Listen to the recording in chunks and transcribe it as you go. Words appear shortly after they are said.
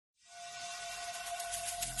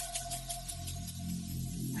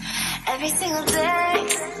Every single day,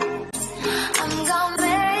 I'm gonna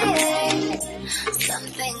make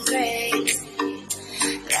something great.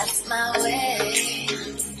 That's my way.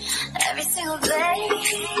 Every single day,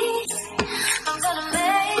 I'm gonna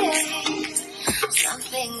make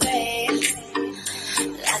something great.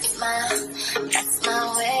 That's my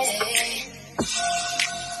way.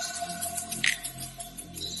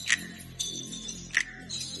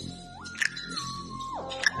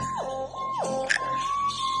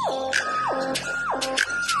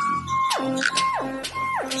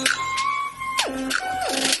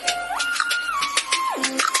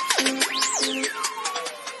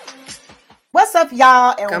 What's up,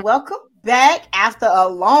 y'all, and welcome back after a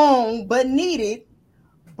long but needed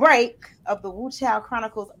break of the Wu Chow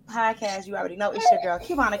Chronicles podcast. You already know it's your girl,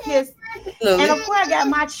 Kibana Kiss. And of course, I got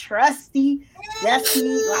my trusty,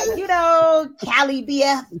 dusty, Cali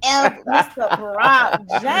BFF, Mr. Brock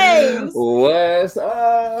James. What's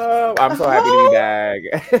up? I'm so happy to be back.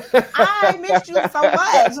 I missed you so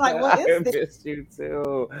much. Like, what is this? I missed you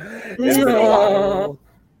too.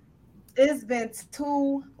 It's been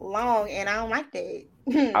too long, and I don't like that.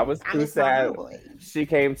 I was too sad. She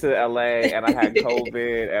came to LA, and I had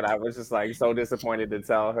COVID, and I was just like so disappointed to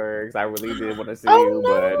tell her because I really did want to see you,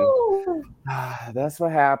 but that's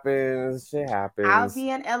what happens. Shit happens. I'll be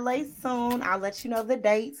in LA soon. I'll let you know the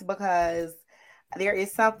dates because there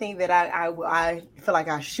is something that I feel like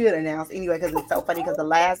I should announce anyway because it's so funny because the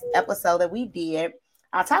last episode that we did,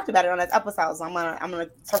 I talked about it on this episode, so I'm gonna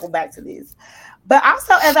circle back to this. But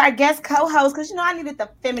also as our guest co-host, because I needed the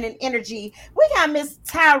feminine energy, we got Miss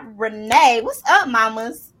Ty Renee. What's up,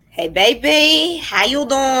 mamas? Hey, baby, how you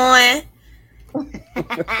doing?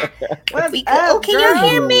 What's up, can you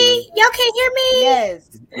hear me? Y'all can hear me?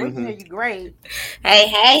 Yes, we can hear you great. Hey,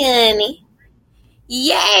 honey.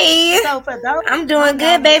 Yay! So for those, I'm doing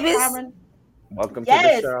good, babies. Welcome to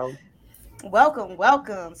the show. Welcome.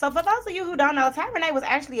 So for those of you who don't know, Ty Renee was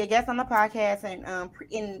actually a guest on the podcast, and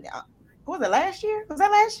was it last year? Was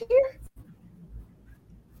that last year?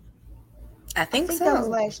 I think so. That was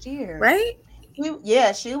last year, right?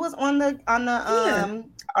 She was on the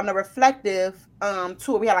reflective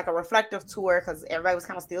tour. We had like a reflective tour because everybody was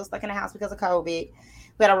kind of still stuck in the house because of COVID. We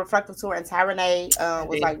had a reflective tour, and Ty Renee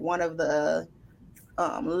was like one of the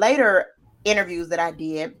later interviews that I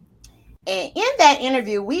did. And in that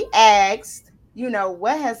interview, we asked,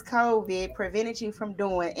 what has COVID prevented you from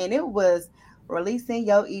doing? And it was releasing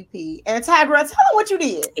your EP. And Ty, girl, tell them what you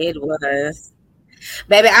did. It was.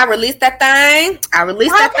 Baby, I released that thing. I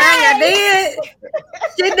did.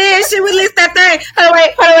 She did. She released that thing. Hold on,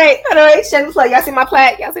 wait. Show the flag. Y'all see my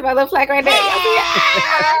plaque? Y'all see my little flag right there? Y'all see it?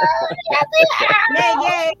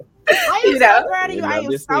 Yeah. I am so proud of you. I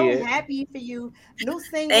am so happy for you. New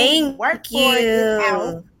single, Work For It is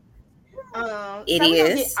out. So we're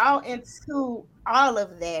gonna get all into all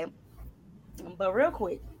of that. But real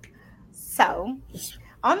quick. So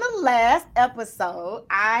on the last episode,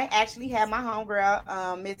 I actually had my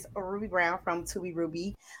homegirl, Miss Ruby Brown from Tubi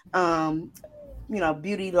Ruby,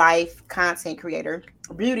 beauty life content creator,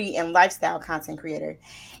 beauty and lifestyle content creator.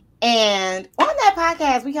 And on that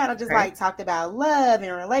podcast, we kind of just like talked about love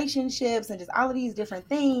and relationships and just all of these different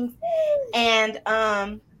things. And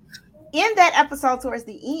in that episode, towards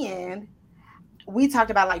the end, we talked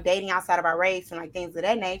about like dating outside of our race and like things of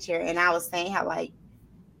that nature. And I was saying how like,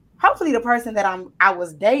 hopefully the person that I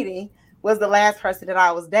was dating was the last person that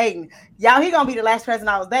I was dating. Y'all, he gonna be the last person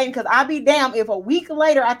I was dating because I'll be damned if a week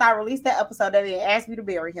later after I released that episode that they asked me to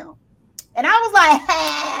marry him. And I was like,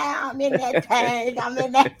 hey, I'm in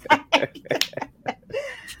that tank.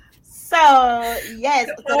 So yes,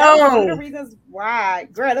 so that was one of the reasons why,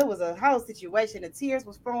 girl, it was a whole situation. The tears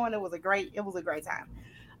was flowing. It was a great time.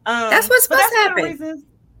 That's what's supposed to happen.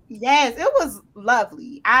 Yes, it was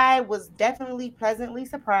lovely. I was definitely pleasantly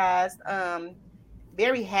surprised.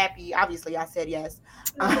 Very happy. Obviously, I said yes.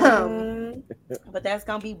 But that's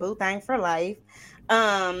gonna be boo thing for life.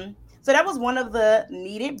 So that was one of the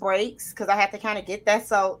needed breaks because I had to kind of get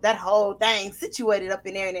that whole thing situated up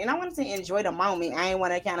in there, and I wanted to enjoy the moment. I didn't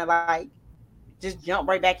want to kind of like just jump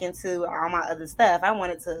right back into all my other stuff. I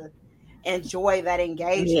wanted to enjoy that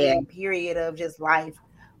engagement period of just life.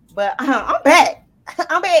 But I'm back.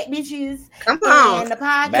 I'm back, bitches. Come on. And the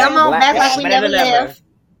podcast. Come on, back like we never left.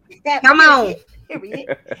 Come on.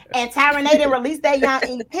 And Ty Renee didn't release that young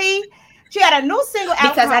EP. She had a new single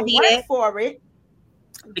out because called Work For It.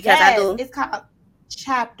 Because I do. It's called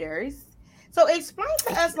Chapters. So explain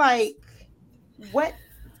to us, like,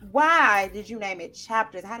 why did you name it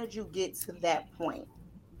Chapters? How did you get to that point?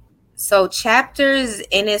 So chapters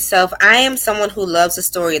in itself, I am someone who loves a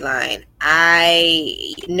storyline.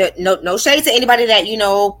 No shade to anybody that, you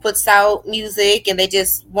know, puts out music and they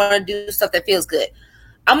just want to do stuff that feels good.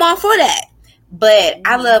 I'm all for that. But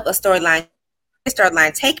I love a storyline.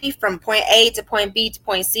 Take me from point A to point B to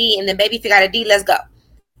point C, and then baby, if you got a D, let's go.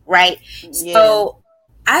 Right? Yeah. So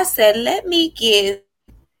I said, let me give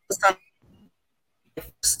some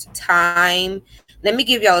time. Let me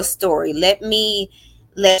give y'all a story. Let me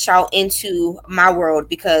let y'all into my world,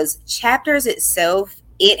 because chapters itself,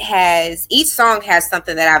 each song has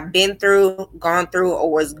something that I've been through, gone through,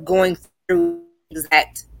 or was going through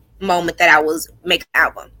exact moment that I was making the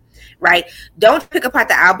album. Right? Don't pick apart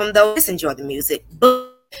the album though. Just enjoy the music.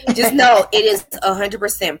 But just know it is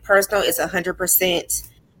 100% personal. It's 100%,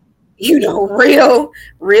 you know, real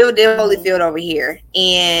deal Holyfield over here.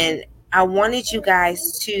 And I wanted you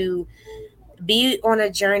guys to be on a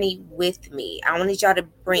journey with me. I wanted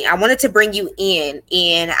to bring you in.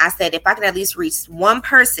 And I said, if I can at least reach one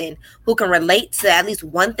person who can relate to at least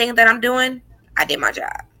one thing that I'm doing, I did my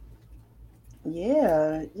job.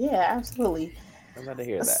 Yeah, absolutely. I'm glad to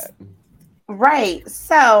hear that. Right.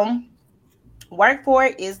 So, Work For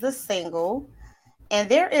It is the single. And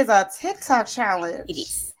there is a TikTok challenge. It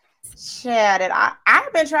is. Yeah, that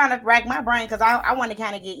I've been trying to rack my brain, because I want to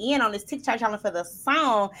kind of get in on this TikTok challenge for the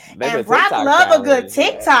song. And Brock love a good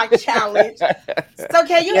TikTok challenge. So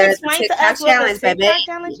can you explain to us what the TikTok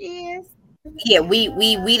challenge is? Yeah,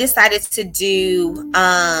 we decided to do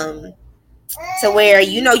to where,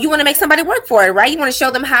 you know, you want to make somebody work for it, right? You want to show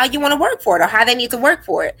them how you want to work for it, or how they need to work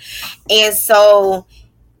for it. And so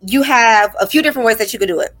you have a few different ways that you could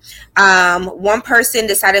do it. One person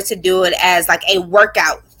decided to do it as like a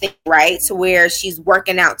workout thing, right? To where she's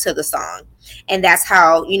working out to the song. And that's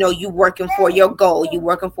how, you know, you working for your goal. You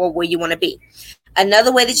working for where you want to be.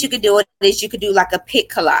 Another way that you could do it is you could do like a pic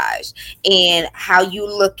collage, and how you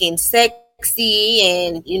looking sexy,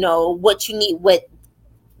 and, you know, what you need, what,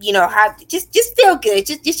 you know, how just feel good.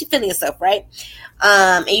 Just you feeling yourself, right?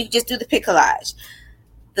 And you just do the pic collage.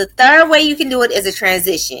 The third way you can do it is a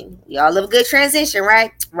transition. Y'all love a good transition,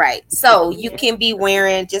 right? Right. So you can be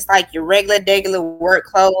wearing just like your regular work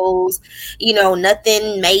clothes, you know,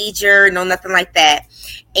 nothing major, no, nothing like that.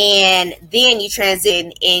 And then you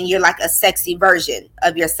transition and you're like a sexy version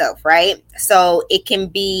of yourself, right? So it can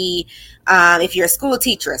be, if you're a school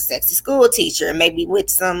teacher, a sexy school teacher, maybe with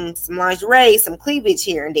some lingerie, some cleavage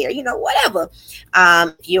here and there, you know, whatever.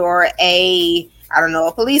 If you're a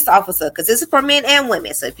police officer, because this is for men and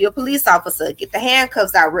women. So if you're a police officer, get the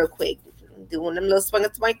handcuffs out real quick. Doing them little swing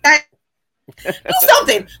thing. Do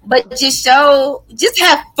something. But just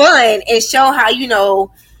have fun and show how, you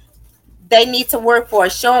know, they need to work for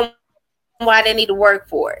it. Show them why they need to work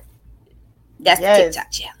for it. That's the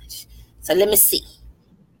TikTok challenge. So let me see.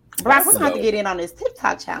 Brock, we're going to have to get in on this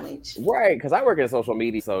TikTok challenge. Right, because I work in social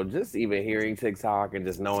media, so just even hearing TikTok and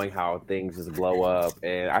just knowing how things just blow up,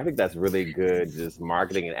 and I think that's really good, just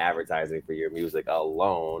marketing and advertising for your music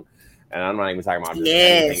alone. And I'm not even talking about just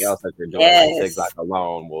anything else that you're doing. Like TikTok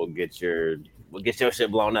alone will get your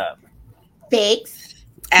shit blown up. Fix.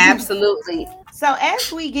 Absolutely. So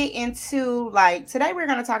as we get into, like, today we're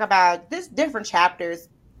going to talk about this different chapters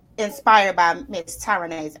inspired by Miss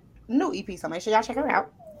Tyrene's new EP, so make sure y'all check her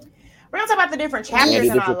out. We're going to talk about the different chapters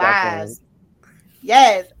in our lives.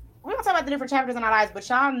 Yes. We're going to talk about the different chapters in our lives, but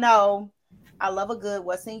y'all know I love a good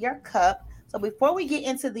what's in your cup. So before we get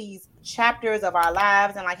into these chapters of our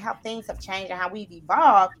lives and like how things have changed and how we've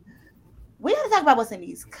evolved, we got to talk about what's in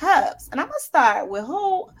these cups. And I'm going to start with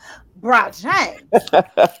Brock James.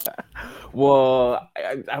 Well,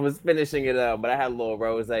 I was finishing it up, but I had a little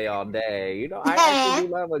rosé all day. You know, I actually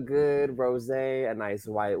love a good rosé, a nice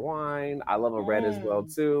white wine. I love a red as well,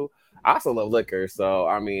 too. I also love liquor, so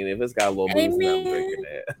I mean, if it's got a little booze, I'm drinking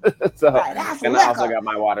it. So, and I also got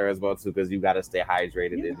my water as well too, because you got to stay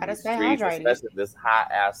hydrated in the streets, especially this hot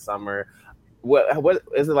ass summer. What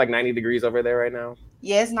is it, like 90 degrees over there right now?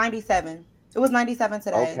 Yeah, it's 97. It was 97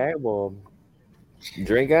 today. Okay, well,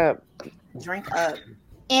 drink up. Drink up.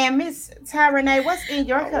 And Miss Tyrene, what's in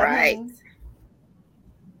your cup? Right.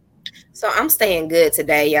 So I'm staying good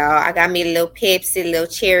today, y'all. I got me a little Pepsi, a little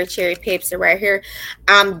cherry Pepsi right here.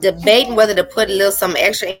 I'm debating whether to put a little something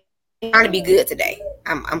extra. I'm trying to be good today.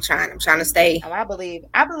 I'm trying to stay. Oh, I believe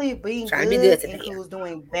being good includes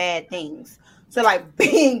doing bad things. So like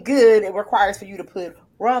being good, it requires for you to put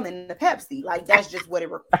rum in the Pepsi. Like that's just what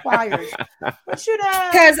it requires. But you know,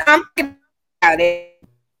 because I'm thinking about it.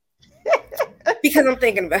 Because I'm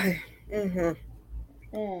thinking about it.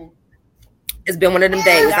 Mm-hmm. It's been one of them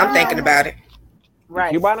days. I'm thinking about it.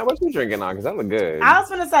 Right. Cubana, what you drinking on? Because that look good. I was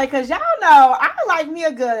gonna say, because y'all know I like me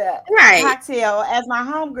a good cocktail, as my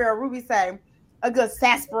homegirl Ruby say, a good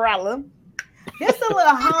sarsaparilla. This is a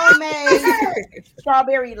little homemade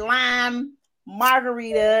strawberry lime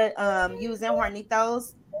margarita using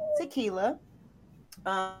Hornitos tequila.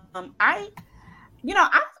 I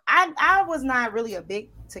was not really a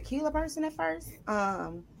big tequila person at first.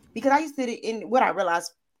 Because I used to, in what I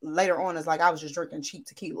realized later on is like I was just drinking cheap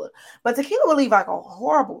tequila. But tequila will leave like a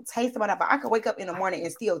horrible taste in my mouth. I could wake up in the morning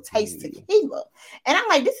and still taste tequila. And I'm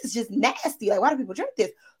like, this is just nasty. Like, why do people drink this?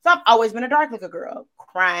 So I've always been a dark liquor girl.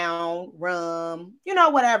 Crown, rum,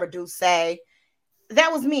 whatever, Douce.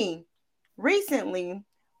 That was me. Recently,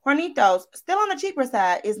 Hornitos, still on the cheaper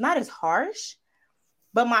side, is not as harsh.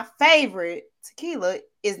 But my favorite tequila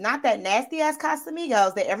is not that nasty ass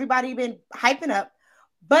Casamigos that everybody been hyping up,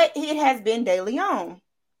 but it has been De Leon.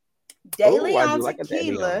 De Leon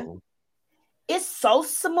tequila. It's so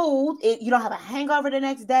smooth. You don't have a hangover the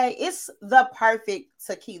next day. It's the perfect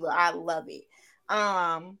tequila. I love it.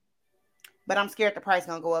 But I'm scared the price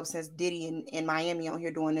gonna go up since Diddy and Miami on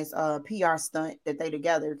here doing this PR stunt that they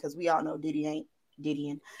together, because we all know Diddy ain't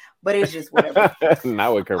Diddying, but it's just whatever.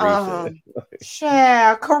 Not with Carisha.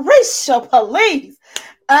 Carisha, please.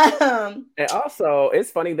 And also,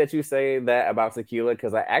 it's funny that you say that about tequila,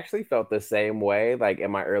 because I actually felt the same way. Like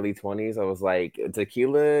in my early 20s, I was like,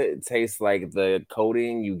 tequila tastes like the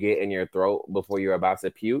coating you get in your throat before you're about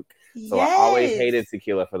to puke. So I always hated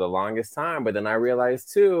tequila for the longest time. But then I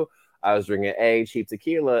realized too, I was drinking cheap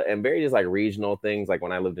tequila and very just like regional things. Like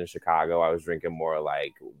when I lived in Chicago, I was drinking more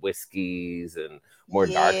like whiskeys and more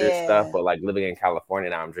darker stuff. But like living in California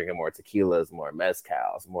now, I'm drinking more tequilas, more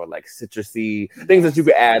mezcals, more like citrusy things that you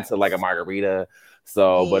could add to like a margarita.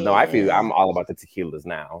 So, but no, I feel I'm all about the tequilas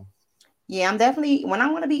now. Yeah, I'm definitely, when I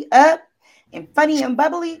want to be up and funny and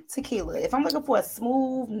bubbly, tequila. If I'm looking for a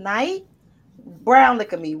smooth night, brown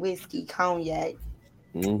liquor me, whiskey, cognac.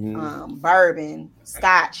 Bourbon,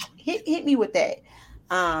 scotch. Hit me with that.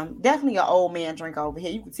 Definitely an old man drink over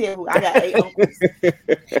here. You can tell who I got 8 uncles.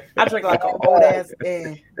 I drink like an old ass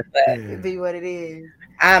man. It be what it is.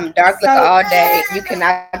 I'm dark liquor all day. You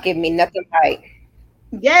cannot give me nothing right.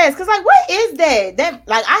 Yes, because like, what is that? That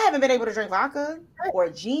like, I haven't been able to drink vodka or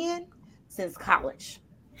gin since college.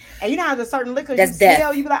 And you know how there's certain liquors you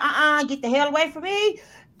smell, you be like, get the hell away from me.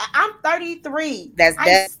 I'm 33.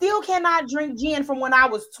 I still cannot drink gin from when I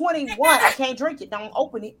was 21. I can't drink it. Don't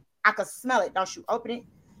open it. I can smell it. Don't you open it?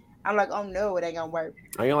 I'm like, oh no, it ain't gonna work.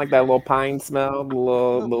 Oh, you don't like that little pine smell, the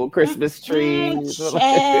little Christmas tree?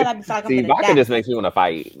 See, vodka just makes me want to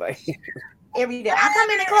fight. Like every day, I come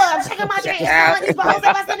in the club, checking my drinks,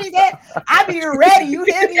 I be ready. You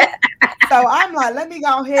hear me? So I'm like, let me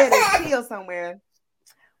go ahead and chill somewhere.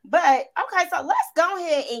 But okay, so let's go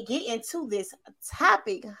ahead and get into this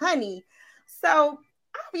topic, honey. So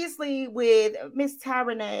obviously, with Miss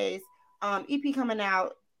Tyrene's EP coming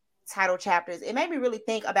out, title chapters, it made me really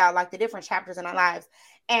think about like the different chapters in our lives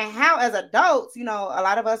and how, as adults, a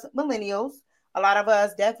lot of us millennials, a lot of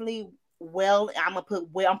us definitely I'm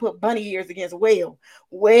gonna put bunny ears against well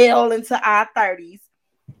into our 30s.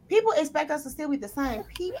 People expect us to still be the same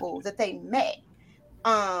people that they met.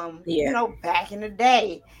 Back in the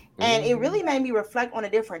day. And it really made me reflect on the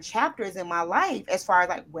different chapters in my life as far as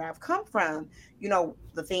like where I've come from,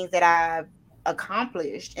 the things that I've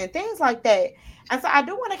accomplished and things like that. And so I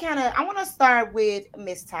do want to start with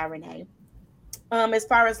Miss Tyrene. As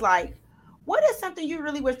far as like, what is something you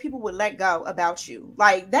really wish people would let go about you?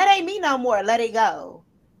 Like, that ain't me no more. Let it go.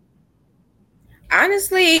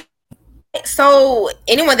 Honestly, so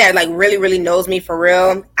anyone that like really, really knows me for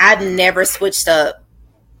real, I've never switched up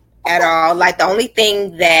at all. Like the only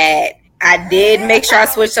thing that I did make sure I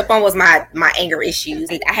switched up on was my anger issues.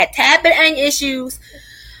 I had tad bit anger issues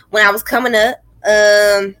when I was coming up.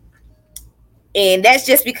 And that's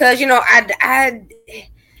just because, I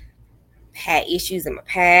had issues in my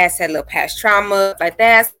past, had a little past trauma like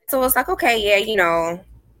that. So it's like, okay, yeah,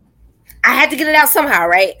 I had to get it out somehow,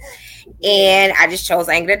 right? And I just chose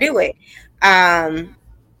anger to do it.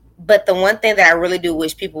 But the one thing that I really do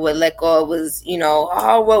wish people would let go of was,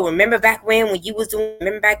 remember back when you was doing,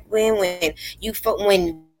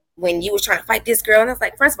 when you was trying to fight this girl. And I was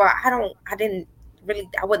like, first of all, I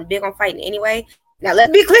wasn't big on fighting anyway. Now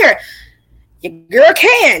let's be clear. Your girl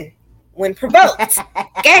can when provoked.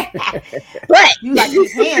 Okay. But you like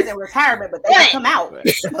these hands in retirement, but they come out.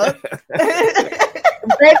 Baby,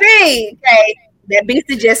 okay. That beast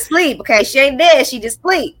to just sleep. Okay, she ain't dead, she just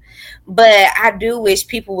sleep. But I do wish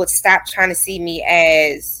people would stop trying to see me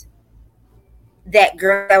as that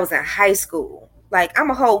girl that was in high school. Like, I'm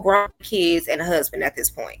a whole grown kids and a husband at this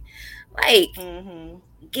point. Like,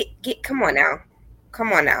 get come on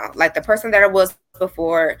now. Like the person that I was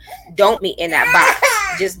before, don't meet in that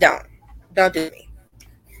box. Just don't do me,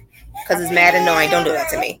 because it's mad annoying. Don't do that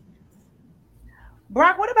to me.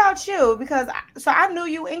 Brock, what about you? Because I knew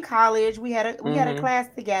you in college. We had a class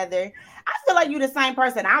together. I feel like you're the same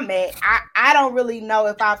person I met. I don't really know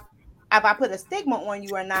if I put a stigma on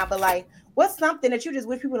you or not, but like, what's something that you just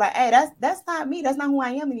wish people like, hey, that's not me. That's not who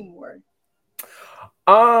I am anymore.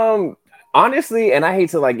 Honestly, and I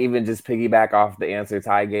hate to like even just piggyback off the answer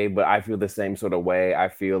Ty gave, but I feel the same sort of way. I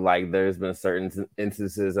feel like there's been certain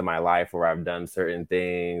instances in my life where I've done certain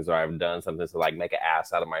things, or I've done something to like make an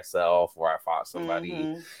ass out of myself, or I fought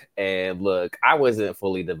somebody. And look, I wasn't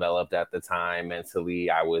fully developed at the time mentally.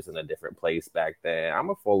 I was in a different place back then.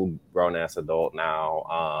 I'm a full grown ass adult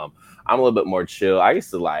now. I'm a little bit more chill. I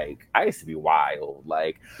used to be wild.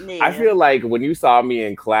 Like, I feel like when you saw me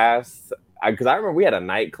in class, because I remember we had a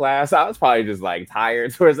night class. I was probably just like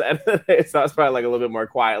tired towards the end of the day. So I was probably like a little bit more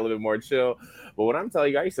quiet, a little bit more chill. But when I'm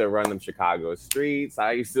telling you, I used to run them Chicago streets.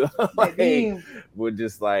 I used to would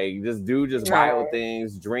just do wild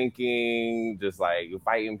things, drinking, just like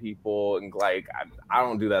fighting people. And like, I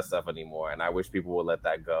don't do that stuff anymore. And I wish people would let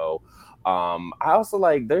that go. I also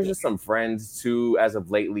like, there's just some friends too, as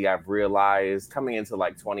of lately, I've realized coming into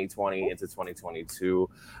like 2020 into 2022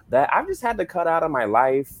 that I've just had to cut out of my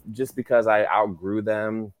life just because I outgrew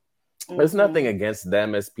them. There's nothing against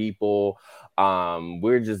them as people.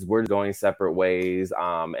 We're going separate ways.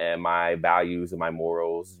 And my values and my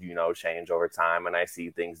morals, change over time, and I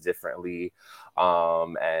see things differently.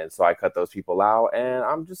 And so I cut those people out, and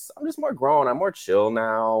I'm just more grown. I'm more chill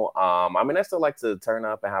now. I mean, I still like to turn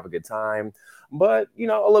up and have a good time, but a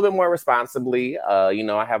little bit more responsibly.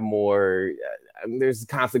 I have more. There's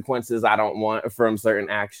consequences I don't want from certain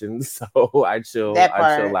actions, so I chill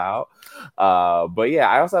out. But yeah,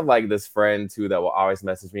 I also have like this friend too that will always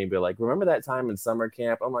message me and be like, "Remember that time in summer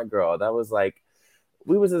camp?" I'm like, "Girl, that was like."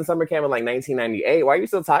 We was in summer camp in like 1998. Why are you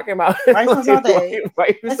still talking about it? Why are you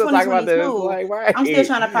still talking about this? Like, why? I'm still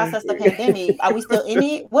trying to process the pandemic. Are we still in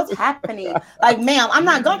it? What's happening? Like, ma'am, I'm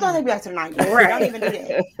not going to take back to the 90s. Right. Don't even do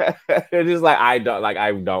that. It's just like I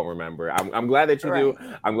don't remember. I'm glad that you do.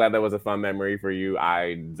 I'm glad that was a fun memory for you.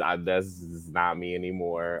 I that's not me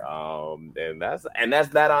anymore. And that's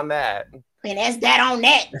that on that. And that's that on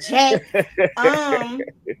that, Check.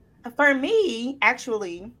 For me,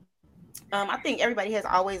 actually. I think everybody has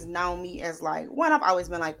always known me as like I've always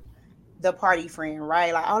been like the party friend,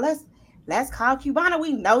 right? Like, oh, let's call Cubana.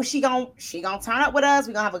 We know she gonna turn up with us.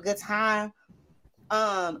 We gonna have a good time.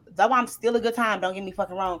 Though I'm still a good time. Don't get me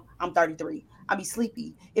fucking wrong. I'm 33. I'll be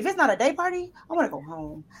sleepy. If it's not a day party, I want to go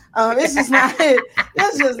home. It's just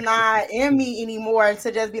not in me anymore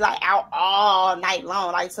to just be like out all night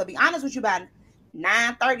long. Like, to be honest with you, by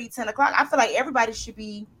 9:30, 10 o'clock, I feel like everybody should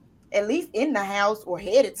be at least in the house or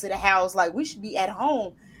headed to the house. Like, we should be at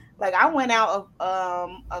home. Like, I went out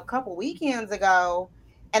a couple weekends ago,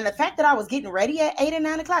 and the fact that I was getting ready at 8 and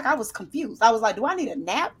 9 o'clock, I was confused. I was like, do I need a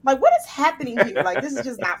nap? Like, what is happening here? Like, this is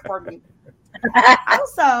just not for me.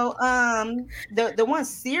 Also, the one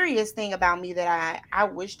serious thing about me that I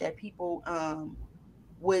wish that people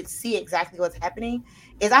would see exactly what's happening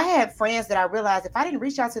is I had friends that I realized if I didn't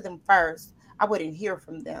reach out to them first, I wouldn't hear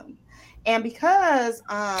from them. And because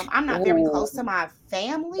I'm not very close to my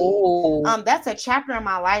family, that's a chapter in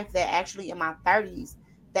my life that actually in my 30s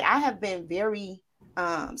that I have been very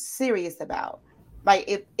serious about. Like,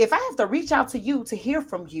 if I have to reach out to you to hear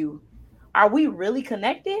from you, are we really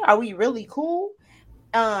connected? Are we really cool?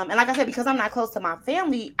 And like I said, because I'm not close to my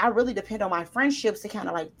family, I really depend on my friendships to kind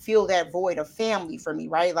of like fill that void of family for me,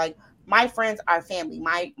 right? Like, my friends are family.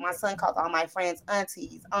 My son calls all my friends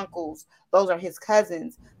aunties, uncles. Those are his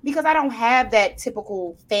cousins, because I don't have that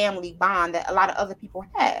typical family bond that a lot of other people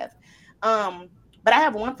have. But I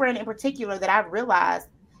have one friend in particular that I've realized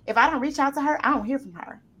if I don't reach out to her, I don't hear from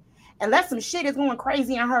her. Unless some shit is going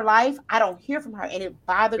crazy in her life, I don't hear from her. And it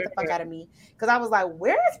bothered the fuck out of me. Because I was like,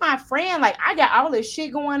 where is my friend? Like, I got all this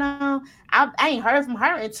shit going on. I ain't heard from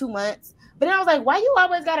her in 2 months. But then I was like, why you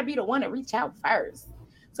always got to be the one to reach out first?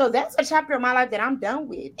 So that's a chapter of my life that I'm done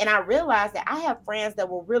with. And I realized that I have friends that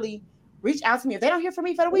will really reach out to me. If they don't hear from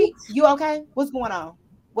me for the week, you okay? What's going on?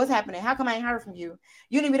 What's happening? How come I ain't heard from you?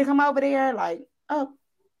 You need me to come over there? Like, oh,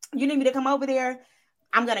 you need me to come over there?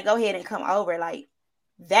 I'm going to go ahead and come over. Like,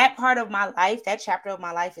 that part of my life, that chapter of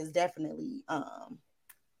my life is definitely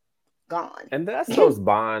gone. And that's those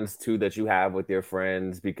bonds too that you have with your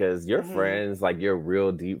friends, because your friends, like your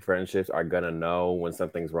real deep friendships, are gonna know when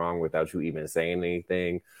something's wrong without you even saying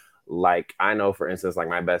anything. Like, I know, for instance, like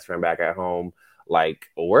my best friend back at home, like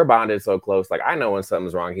we're bonded so close. Like I know when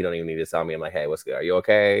something's wrong, he don't even need to tell me. I'm like, hey, what's good? Are you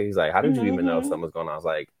okay? He's like, how did you even know something's going on? I was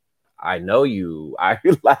like, I know you. I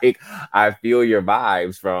feel your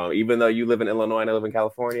vibes from, even though you live in Illinois and I live in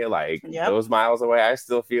California, like those miles away, I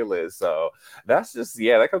still feel it. So that's just,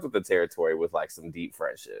 that comes with the territory with like some deep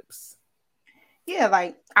friendships. Yeah,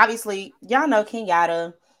 like obviously y'all know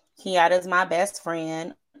Kenyatta. Kenyatta's my best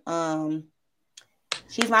friend.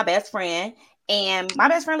 She's my best friend, and my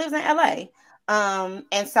best friend lives in LA.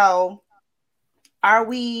 And so are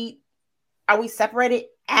we separated?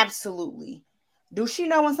 Absolutely. Do she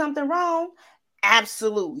know when something wrong?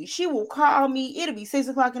 Absolutely. She will call me. It'll be 6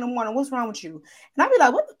 o'clock in the morning. What's wrong with you? And I'll be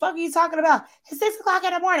like, what the fuck are you talking about? It's 6 o'clock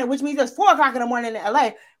in the morning, which means it's 4 o'clock in the morning in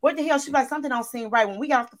LA. What the hell? She's like, something don't seem right. When we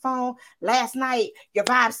got off the phone last night, your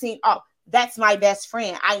vibe seemed off. That's my best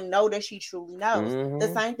friend. I know that she truly knows.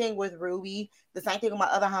 The same thing with Ruby. The same thing with my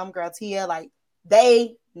other homegirl, Tia. Like,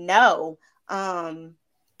 they know. And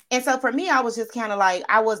so for me, I was just kind of like,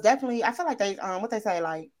 I feel like they, what they say,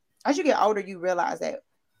 like, as you get older, you realize that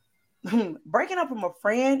breaking up from a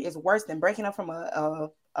friend is worse than breaking up from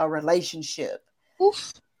a relationship.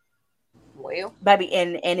 Oof. Well, baby,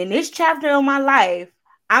 and in this chapter of my life,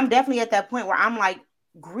 I'm definitely at that point where I'm like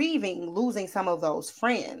grieving losing some of those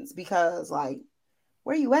friends, because like,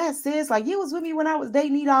 where you at, sis? Like, you was with me when I was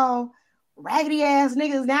dating these all raggedy ass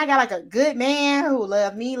niggas. Now I got like a good man who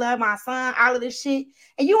love me, love my son, all of this shit,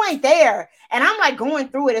 and you ain't there. And I'm like going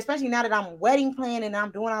through it, especially now that I'm wedding planning and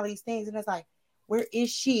I'm doing all these things, and it's like, where is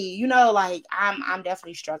she? You know, like I'm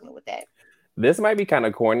definitely struggling with that. This might be kind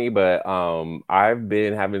of corny, but I've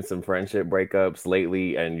been having some friendship breakups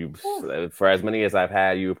lately, and for as many as I've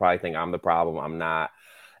had, you would probably think I'm the problem. I'm not.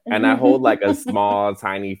 And I hold like a small,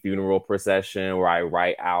 tiny funeral procession where I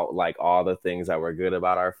write out like all the things that were good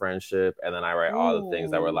about our friendship, and then I write all the things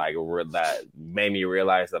that were like that made me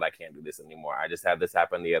realize that I can't do this anymore. I just had this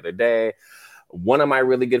happen the other day. One of my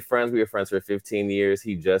really good friends, we were friends for 15 years.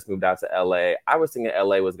 He just moved out to LA. I was thinking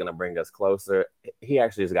LA was going to bring us closer. He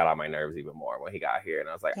actually just got on my nerves even more when he got here. And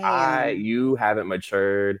I was like, you haven't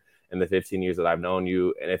matured in the 15 years that I've known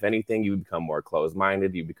you. And if anything, you become more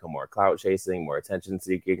closed-minded. You become more clout chasing, more attention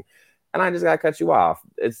seeking. And I just got to cut you off.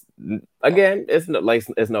 It's no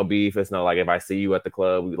beef. It's no like, if I see you at the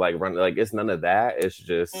club, we like run, like it's none of that. It's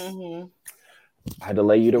just, I had to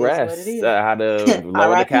lay you to rest. I had to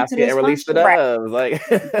lower the casket and release the doves. Like,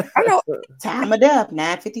 I know. Time of death,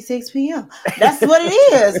 9:56 p.m. That's what it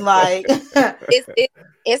is. Like,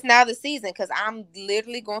 it's now the season, because I'm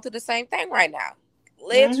literally going through the same thing right now.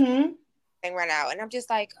 Literally thing right now, and I'm just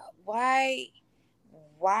like, why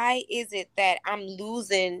is it that I'm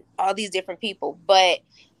losing all these different people? But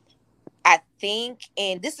I think,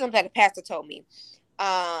 and this is something that the pastor told me,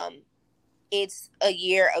 it's a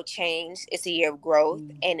year of change. It's a year of growth,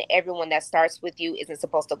 and everyone that starts with you isn't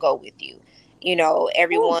supposed to go with you. You know,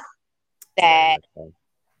 everyone that,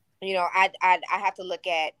 you know, I have to look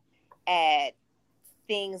at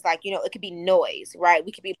things like, you know, it could be noise, right?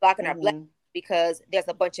 We could be blocking our blessings because there's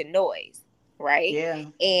a bunch of noise, right? Yeah.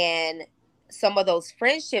 And some of those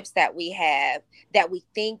friendships that we have that we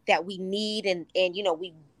think that we need, and you know,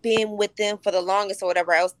 we've been with them for the longest or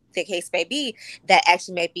whatever else the case may be, that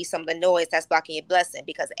actually may be some of the noise that's blocking your blessing,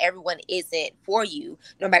 because everyone isn't for you.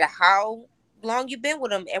 No matter how long you've been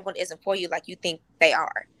with them, everyone isn't for you like you think they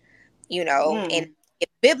are, you know. And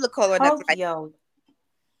it's biblical or nothing, like, your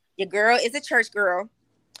girl is a church girl.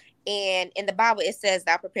 And in the Bible, it says,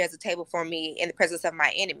 "Thou prepares a table for me in the presence of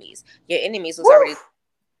my enemies." Your enemies was already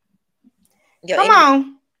come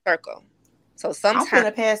on circle. So sometimes I'm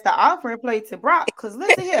gonna pass the offering plate to Brock, because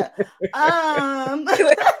listen here. Do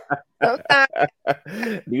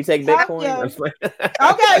you take Bitcoin?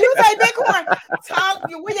 Okay, you take Bitcoin. Talk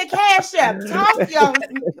with your cash app. Talk,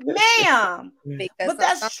 ma'am. But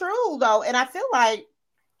that's true though, and I feel like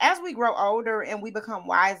as we grow older and we become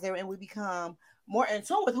wiser and we become more in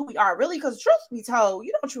tune with who we are, really, because truth be told,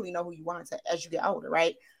 you don't truly know who you want as you get older,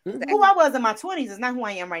 right? Who I was in my 20s is not who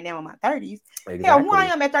I am right now in my 30s. Exactly. Hell, who I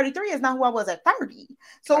am at 33 is not who I was at 30.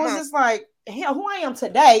 So it's just like, hell, who I am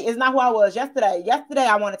today is not who I was yesterday. Yesterday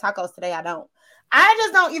I wanted tacos, today I don't. I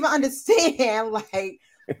just don't even understand like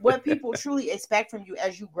what people truly expect from you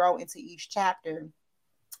as you grow into each chapter.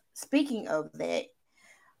 Speaking of that,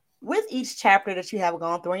 with each chapter that you have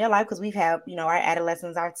gone through in your life, because we've had, you know, our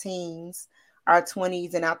adolescents, our teens, our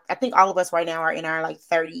 20s, and I think all of us right now are in our like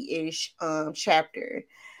 30-ish chapter.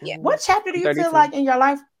 Yeah. What chapter do you 32. Feel like in your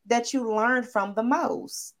life that you learned from the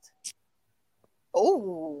most?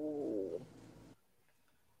 Oh,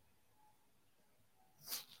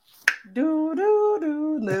 do.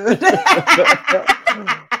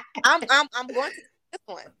 I'm going to this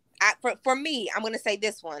one. for me, I'm going to say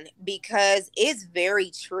this one because it's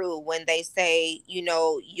very true when they say,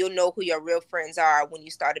 you'll know who your real friends are when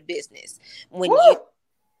you start a business,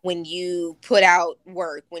 when you put out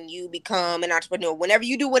work, when you become an entrepreneur, whenever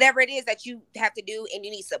you do whatever it is that you have to do and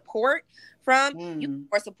you need support from, you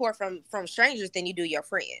or support from strangers than you do your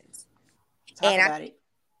friends. Talk about it.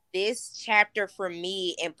 This chapter for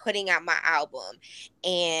me and putting out my album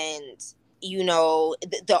and all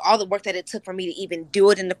the work that it took for me to even do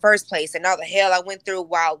it in the first place and all the hell I went through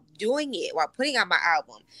while doing it, while putting out my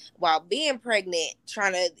album, while being pregnant,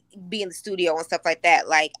 trying to be in the studio and stuff like that.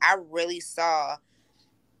 Like, I really saw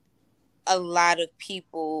a lot of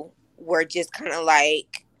people were just kind of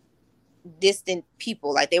like distant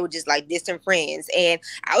people. Like, they were just like distant friends. And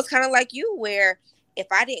I was kind of like you, where if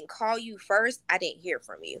I didn't call you first, I didn't hear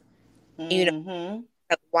from you. Like,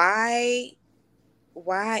 why?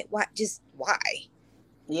 Just why?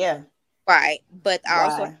 Yeah. Why? But I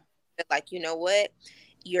also feel like, you know what?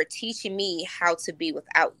 You're teaching me how to be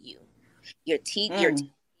without you. You're teaching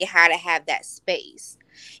me how to have that space.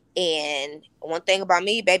 And one thing about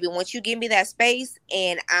me, baby, once you give me that space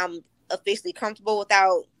and I'm officially comfortable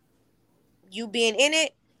without you being in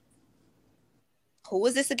it, who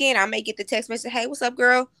is this again? I may get the text message, hey, what's up,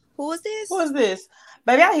 girl? Who is this? Who is this?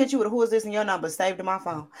 Baby, I hit you with who is this and your number saved in my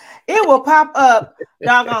phone. It will pop up,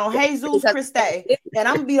 doggone Jesus Christ. And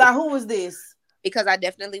I'm going to be like, who is this? Because I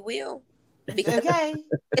definitely will. Okay.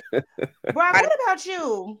 Bro, what about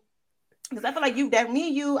you? Because I feel like me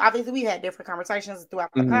and you, obviously we had different conversations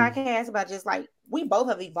throughout the podcast about just like, we both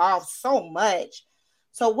have evolved so much.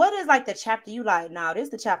 So what is like the chapter you like, now this is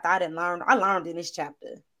the chapter I didn't learn. I learned in this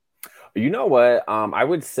chapter. You know what? I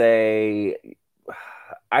would say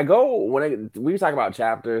when we talk about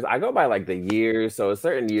chapters, I go by like the years. So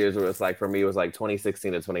certain years where it's like, for me, it was like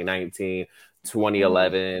 2016 to 2019,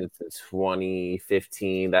 2011 to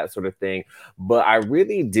 2015, that sort of thing. But I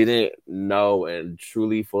really didn't know and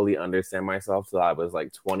truly fully understand myself till I was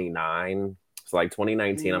like 29. So like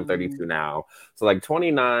 2019, I'm 32 now. So like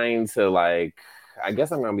 29 to like, I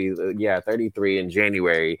guess I'm going to be, 33 in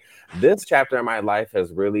January. This chapter in my life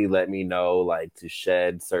has really let me know, like, to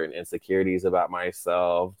shed certain insecurities about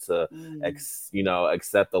myself, to,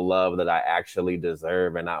 accept the love that I actually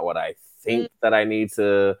deserve and not what I think that I need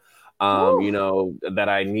to, that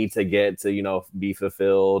I need to get to, be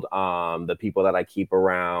fulfilled. The people that I keep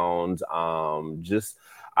around,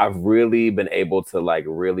 I've really been able to, like,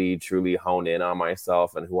 really, truly hone in on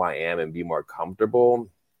myself and who I am and be more comfortable.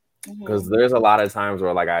 Because there's a lot of times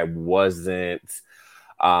where like I wasn't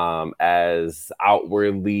as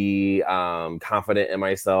outwardly confident in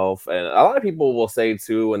myself, and a lot of people will say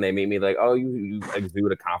too when they meet me like, oh, you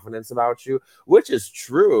exude a confidence about you, which is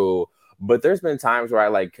true. But there's been times where I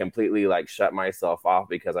like completely like shut myself off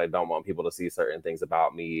because I don't want people to see certain things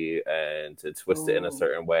about me and to twist it in a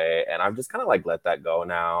certain way, and I've just kind of like let that go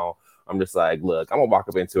now. I'm just like, look, I'm gonna walk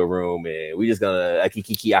up into a room and we just gonna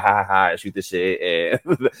kiki and shoot the shit,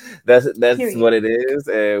 and that's what it is,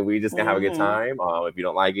 and we just gonna have a good time. If you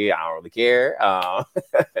don't like it, I don't really care.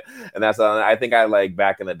 And that's I think I like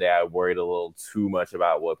back in the day I worried a little too much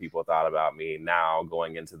about what people thought about me. Now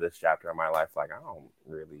going into this chapter of my life, like I don't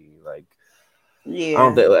really like. Yeah, I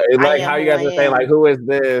don't think like how you guys are saying like, who is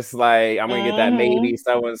this? Like, I'm gonna get that maybe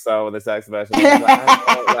so and so in the text message.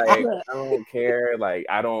 I don't care. Like,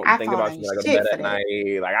 I don't think about you when I go to bed at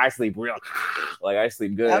night. Like, I sleep I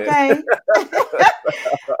sleep good. Okay.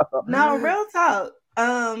 No, real talk.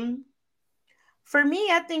 For me,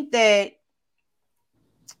 I think that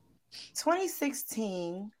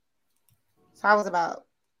 2016. So I was about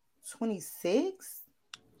 26.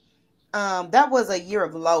 That was a year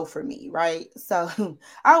of low for me, right? So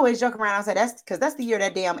I always joke around. I say that's because that's the year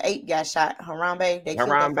that damn ape got shot. Harambe, they killed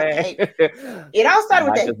that fucking ape. It all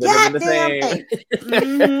started with that goddamn ape.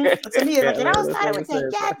 To me, it all started with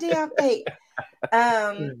that goddamn ape.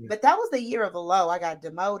 But that was the year of the low. I got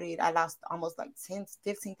demoted. I lost almost like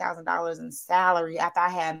 $15,000 in salary after I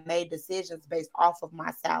had made decisions based off of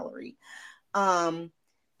my salary.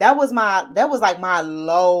 That was like my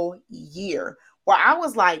low year. Where I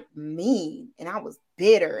was like mean and I was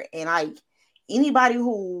bitter, and like anybody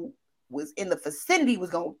who was in the vicinity was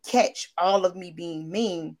gonna catch all of me being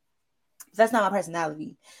mean. That's not my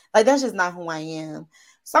personality. Like that's just not who I am.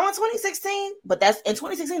 So in 2016,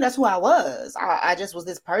 that's who I was. I just was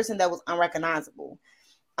this person that was unrecognizable.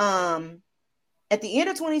 At the end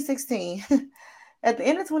of 2016,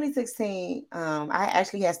 I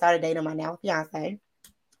actually had started dating my now fiance,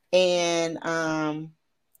 and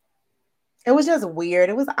it was just weird.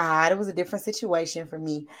 It was odd. It was a different situation for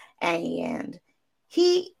me. And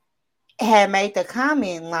he had made the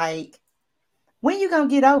comment like, when you gonna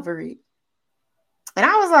get over it? And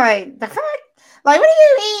I was like, the fuck? Like, what do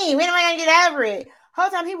you mean? When am I gonna get over it? Whole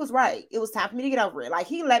time he was right. It was time for me to get over it. Like,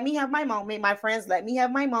 he let me have my moment. My friends let me have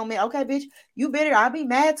my moment. Okay, bitch, you bitter. I'll be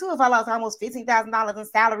mad too if I lost almost $15,000 in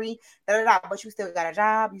salary. But you still got a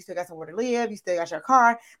job. You still got somewhere to live. You still got your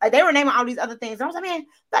car. Like, they were naming all these other things. And I was like, man,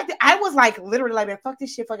 like, I was like, literally like, man, fuck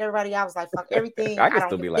this shit, fuck everybody. I was like, fuck everything. I can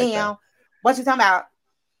still be like that. What you talking about?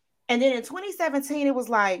 And then in 2017, it was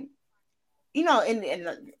like, you know,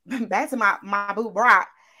 and back to my boo Brock.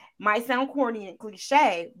 Might sound corny and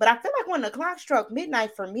cliche, but I feel like when the clock struck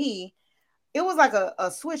midnight for me, it was like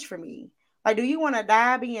a switch for me. Like, do you want to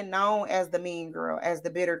die being known as the mean girl, as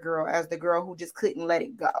the bitter girl, as the girl who just couldn't let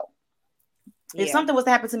it go? Yeah. If something was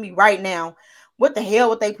to happen to me right now, what the hell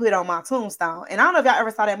would they put on my tombstone? And I don't know if y'all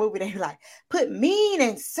ever saw that movie. They were like, put mean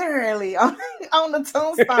and surly on the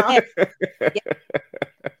tombstone.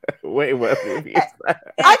 Wait, what movie is that?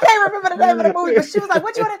 I can't remember the name of the movie, but she was like,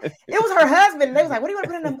 what you want to? It was her husband. And they was like, what do you want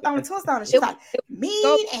to put on the tombstone? And she was like,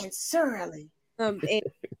 mean and surly. And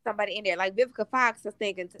somebody in there, like Vivica Fox was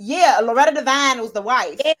thinking. Yeah, Loretta Devine was the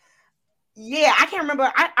wife. Yeah, I can't remember.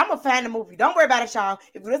 I'm a fan of the movie. Don't worry about it, y'all.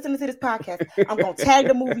 If you're listening to this podcast, I'm going to tag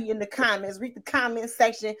the movie in the comments. Read the comments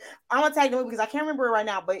section. I'm going to tag the movie because I can't remember it right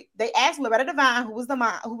now. But they asked Loretta Devine, who was the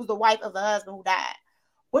wife of the husband who died,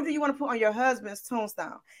 what do you want to put on your husband's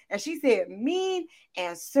tombstone? And she said, mean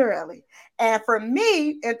and surly. And for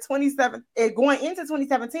me, going into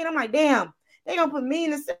 2017, I'm like, damn, they're going to put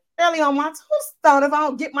mean and surly on my tombstone if I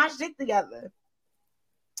don't get my shit together.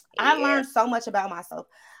 Yeah. I learned so much about myself.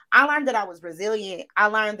 I learned that I was resilient. I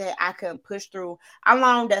learned that I could push through. I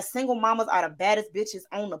learned that single mamas are the baddest bitches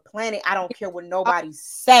on the planet. I don't care what nobody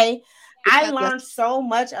say. I learned so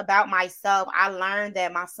much about myself. I learned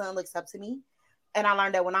that my son looks up to me. And I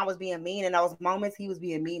learned that when I was being mean in those moments, he was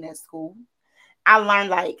being mean at school. I learned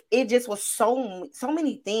like it just was so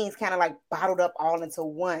many things kind of like bottled up all into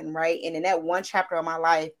one, right? And in that one chapter of my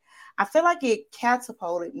life, I feel like it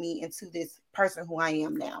catapulted me into this person who I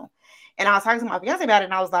am now. And I was talking to my fiance about it,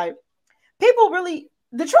 and I was like, the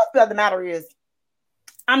truth of the matter is,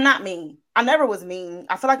 I'm not mean. I never was mean.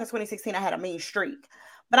 I feel like in 2016, I had a mean streak.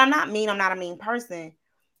 But I'm not mean. I'm not a mean person.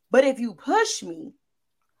 But if you push me,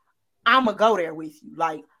 I'm going to go there with you.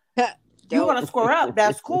 Like, you want to score up,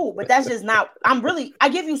 that's cool. But that's just not, I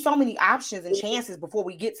give you so many options and chances before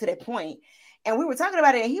we get to that point. And we were talking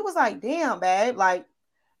about it, and he was like, damn, babe, like,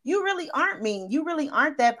 you really aren't mean. You really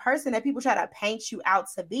aren't that person that people try to paint you out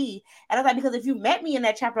to be. And I was like, because if you met me in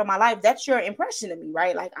that chapter of my life, that's your impression of me,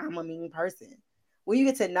 right? Like, I'm a mean person. When you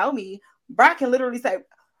get to know me, Brock can literally say,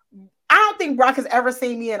 I don't think Brock has ever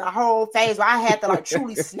seen me in a whole phase where I had to like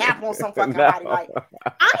truly snap on some fucking body. Like,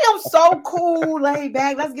 I am so cool, laid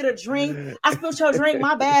back. Let's get a drink. I spilled your drink.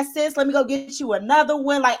 My bad, sis. Let me go get you another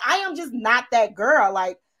one. Like, I am just not that girl.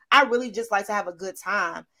 Like, I really just like to have a good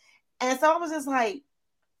time. And so I was just like,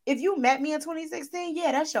 if you met me in 2016,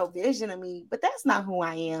 yeah, that's your vision of me, but that's not who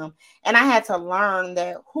I am. And I had to learn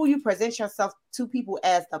that who you present yourself to people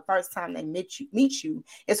as the first time they meet you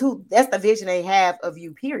is that's the vision they have of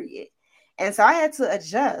you, period. And so I had to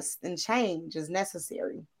adjust and change as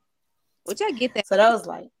necessary. Which I get that. So that was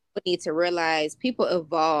like, we need to realize people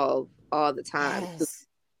evolve all the time. Yes.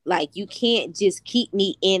 Like, you can't just keep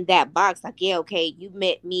me in that box. Like, yeah, okay, you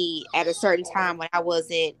met me at a certain time when I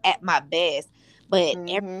wasn't at my best. But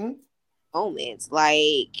every moment,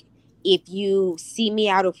 like, if you see me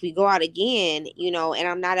out, if we go out again, you know, and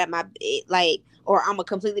I'm not at my, like, or I'm a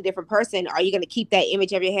completely different person, are you going to keep that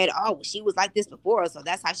image of your head? Oh, she was like this before, so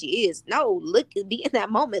that's how she is. No, be in that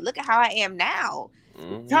moment. Look at how I am now.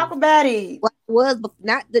 Mm-hmm. Talk about it. What was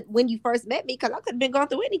not when you first met me, because I could have been going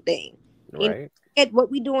through anything. Right. And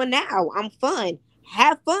what we doing now, I'm fun.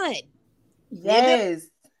 Have fun. Yes.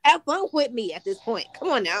 Have fun with me at this point. Come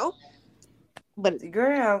on now. But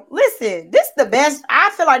girl, listen, this is the best. I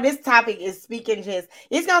feel like this topic is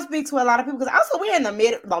it's gonna speak to a lot of people, because also we're in the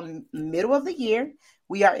middle of the year.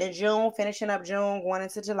 We are in June, finishing up June, going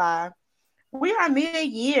into July. We are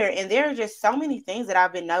mid-year, and there are just so many things that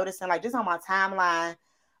I've been noticing, like just on my timeline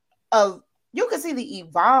of, you can see the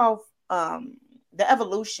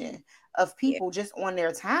evolution of people just on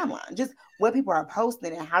their timeline, just what people are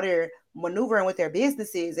posting and how they're maneuvering with their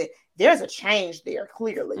businesses, and there's a change there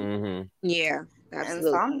clearly. Mm-hmm. Yeah,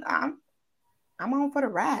 absolutely. And so I'm on for the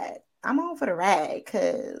ride. I'm on for the ride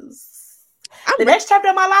because the next chapter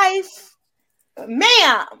of my life,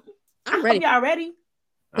 ma'am. I'm ready. Y'all ready?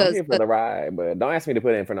 I'm here for the ride, but don't ask me to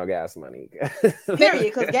put in for no gas money. Period,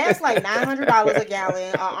 because gas like $900 a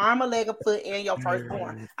gallon, an arm, a leg, a foot, and your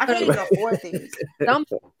firstborn. I can't even afford these. Some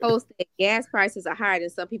post that gas prices are higher than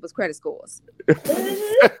some people's credit scores.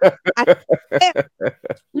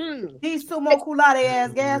 These two more culotte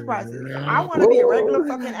ass gas prices. I want to be a regular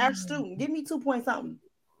fucking average student. Give me 2 point something.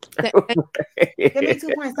 Give me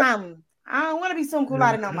 2 point something. I don't want to be some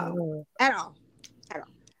culotte no more. At all.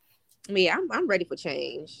 Yeah, I'm ready for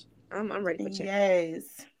change. I'm ready for change.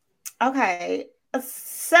 Yes. Okay.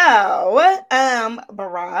 So,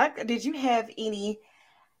 Barack, did you have any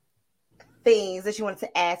things that you wanted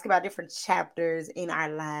to ask about different chapters in our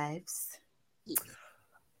lives?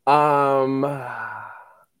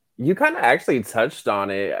 You kind of actually touched on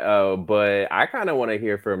it, but I kind of want to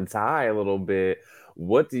hear from Ty a little bit.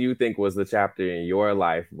 What do you think was the chapter in your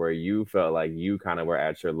life where you felt like you kind of were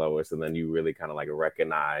at your lowest, and then you really kind of like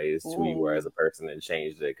recognized who you were as a person and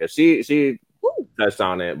changed it? Because she touched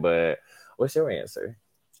on it, but what's your answer?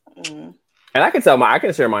 And I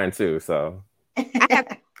can share mine too. So I have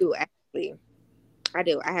two, actually. I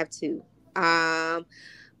do. I have two. I'm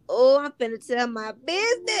finna tell my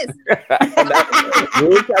business.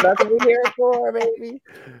 That's what we're here for, baby.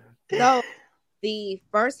 So the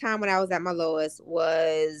first time when I was at my lowest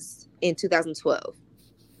was in 2012.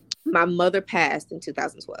 My mother passed in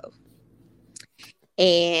 2012.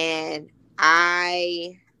 And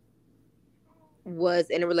I was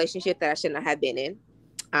in a relationship that I should not have been in.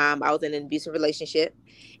 I was in an abusive relationship.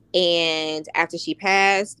 And after she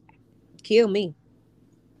passed, killed me.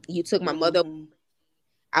 You took my mother.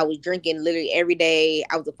 I was drinking literally every day.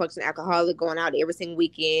 I was a functioning alcoholic, going out every single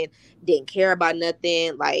weekend. Didn't care about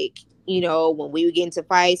nothing. Like, you know, when we would get into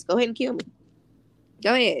fights, go ahead and kill me.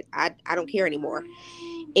 Go ahead. I don't care anymore.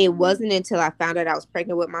 It wasn't until I found out I was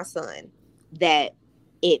pregnant with my son that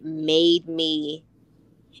it made me,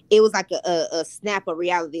 it was like a snap of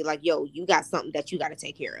reality. Like, yo, you got something that you got to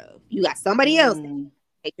take care of. You got somebody else that you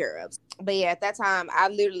take care of. But yeah, at that time, I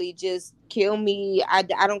literally just kill me. I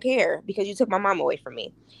don't care because you took my mom away from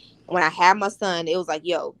me. When I had my son, it was like,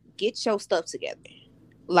 yo, get your stuff together.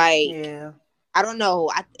 Like, yeah. I don't know.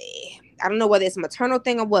 I don't know whether it's a maternal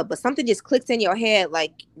thing or what, but something just clicks in your head.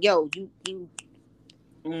 Like, yo, you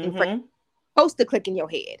supposed to click in your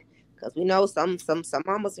head because we know some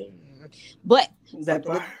mamas, but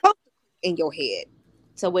in your head.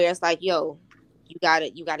 So where it's like, yo, you gotta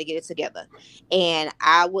get it together. And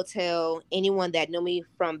I will tell anyone that knew me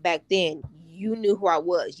from back then, you knew who I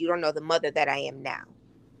was. You don't know the mother that I am now.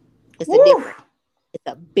 It's a difference. It's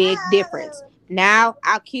a big difference. Now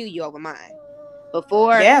I'll kill you over mine.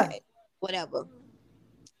 Before, whatever.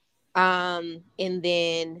 And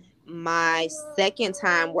then my second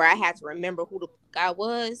time where I had to remember who the fuck I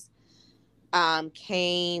was,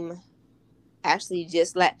 came actually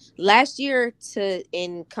just last year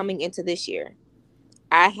coming into this year.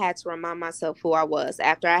 I had to remind myself who I was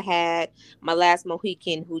after I had my last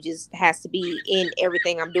Mohican, who just has to be in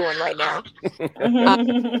everything I'm doing right now.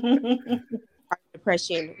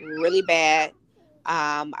 Depression really bad.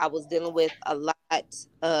 I was dealing with a lot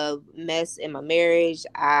of mess in my marriage.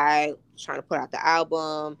 I was trying to put out the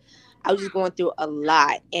album. I was just going through a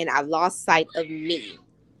lot, and I lost sight of me.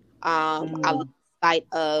 I lost sight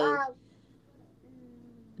of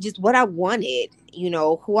just what I wanted, you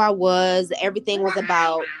know, who I was. Everything was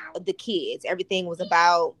about the kids. Everything was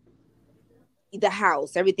about the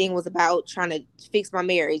house. Everything was about trying to fix my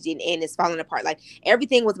marriage, and it's falling apart. Like,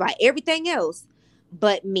 everything was about everything else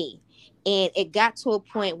but me. And it got to a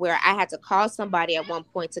point where I had to call somebody at one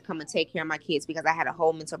point to come and take care of my kids because I had a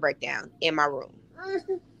whole mental breakdown in my room.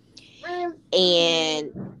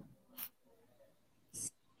 And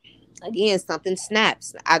again, something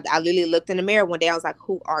snaps. I literally looked in the mirror one day. I was like,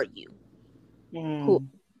 who are you? Who?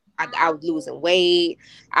 I was losing weight.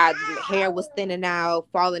 My hair was thinning out,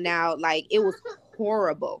 falling out. Like, it was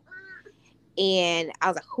horrible. And I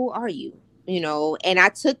was like, who are you? You know, and I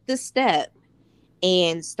took the step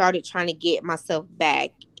and started trying to get myself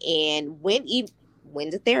back, and went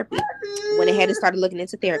to therapy. Went ahead and started looking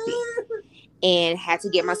into therapy and had to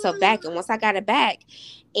get myself back. And once I got it back,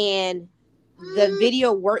 and the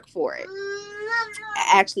video worked for it,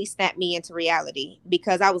 actually snapped me into reality,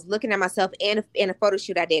 because I was looking at myself in a photo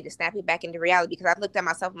shoot I did to snap me back into reality, because I looked at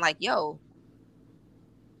myself and like, yo,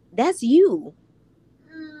 that's you.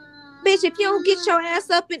 Bitch, if you don't get your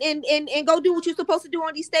ass up and go do what you're supposed to do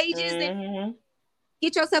on these stages and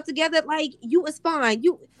get yourself together, like, you is fine.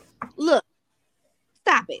 You look,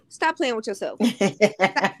 stop it. Stop playing with yourself. Stop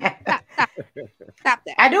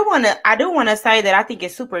that. I do want to say that I think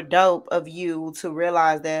it's super dope of you to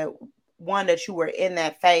realize that one, that you were in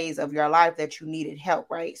that phase of your life that you needed help,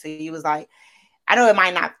 right? So you was like, I know it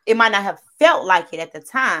might not have felt like it at the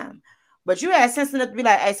time, but you had sense enough to be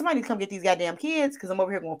like, hey, somebody needs to come get these goddamn kids because I'm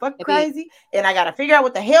over here going fucking crazy. And I got to figure out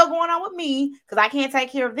what the hell going on with me because I can't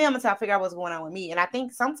take care of them until I figure out what's going on with me. And I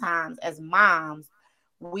think sometimes as moms,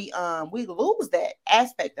 we lose that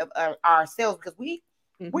aspect of ourselves because we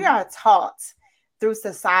are taught through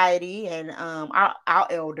society and our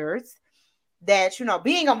elders that, you know,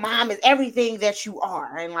 being a mom is everything that you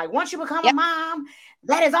are. And like, once you become a mom,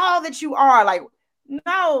 that is all that you are. Like,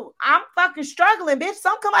 no, I'm fucking struggling, bitch.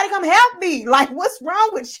 Somebody come help me. Like, what's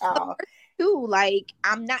wrong with y'all? Too, like,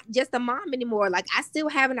 I'm not just a mom anymore. Like, I still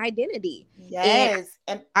have an identity. Yes.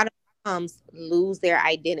 And a lot of moms lose their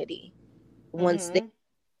identity once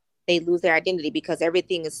they lose their identity because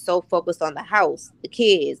everything is so focused on the house, the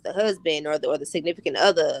kids, the husband, or the significant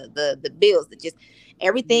other, the bills, that just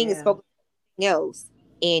everything is focused on else,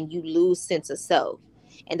 and you lose sense of self.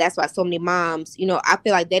 And that's why so many moms, you know, I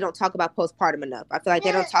feel like they don't talk about postpartum enough. I feel like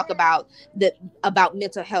they don't talk about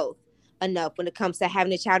mental health enough when it comes to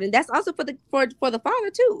having a child. And that's also for the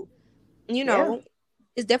father too. You know,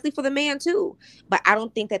 it's definitely for the man too. But I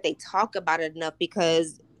don't think that they talk about it enough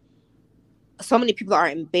because so many people are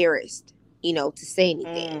embarrassed, you know, to say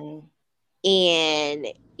anything. And,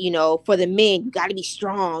 you know, for the men, you got to be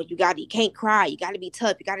strong. You can't cry. You got to be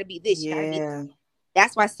tough. You got to be this. You got to be.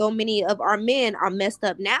 That's why so many of our men are messed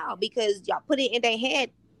up now because y'all put it in their head.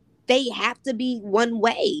 They have to be one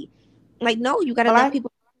way. Like, no, you got to let people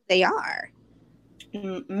know who they are.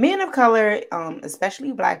 Men of color,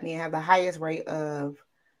 especially Black men, have the highest rate of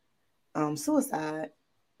suicide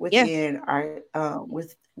within our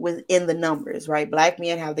within the numbers, right? Black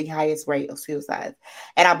men have the highest rate of suicide.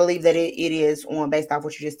 And I believe that it is based off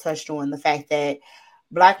what you just touched on, the fact that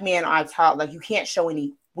Black men are taught, like, you can't show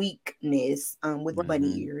any weakness with money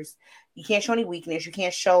years. You can't show any weakness. You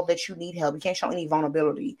can't show that you need help. You can't show any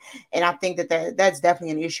vulnerability. And I think that's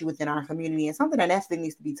definitely an issue within our community and something that definitely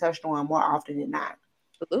needs to be touched on more often than not.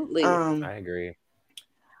 Absolutely. I agree.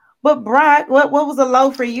 But Brock, what was a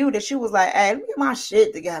low for you that you was like, hey, let me get my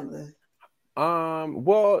shit together?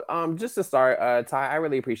 Just to start, Ty, I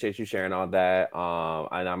really appreciate you sharing all that.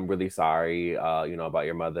 And I'm really sorry, you know, about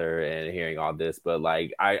your mother and hearing all this, but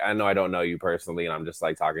like, I know I don't know you personally and I'm just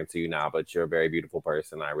like talking to you now, but you're a very beautiful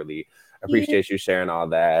person. I really appreciate you sharing all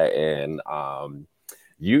that. And,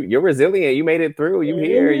 you're resilient. You made it through. You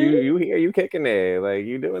here, you kicking it. Like,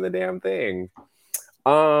 you doing the damn thing.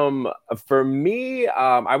 For me,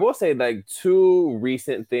 I will say like two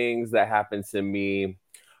recent things that happened to me.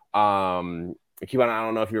 Kiwan, I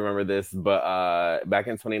don't know if you remember this, but back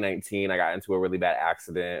in 2019, I got into a really bad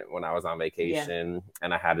accident when I was on vacation,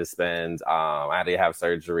 and I had to have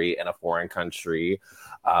surgery in a foreign country.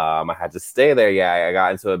 I had to stay there. I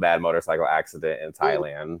got into a bad motorcycle accident in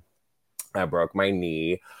Thailand. I broke my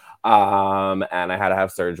knee. And I had to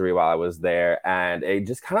have surgery while I was there, and it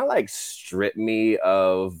just kind of like stripped me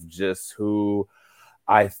of just who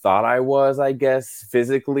I thought I was, I guess,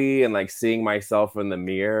 physically, and like seeing myself in the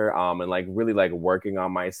mirror, and like really like working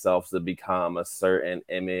on myself to become a certain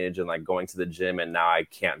image, and like going to the gym. And now I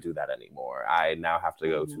can't do that anymore. I now have to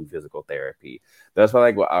go to physical therapy. That's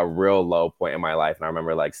like a real low point in my life. And I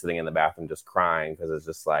remember like sitting in the bathroom just crying because it's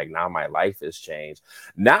just like, now my life has changed.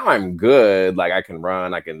 Now I'm good. Like, I can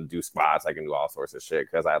run, I can do squats, I can do all sorts of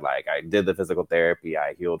shit because I did the physical therapy.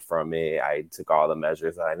 I healed from it. I took all the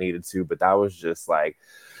measures that I needed to, but that was just like,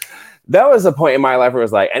 that was a point in my life where it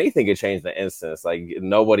was like anything could change in an instant. Like,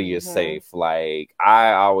 nobody is safe. Like,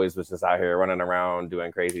 I always was just out here running around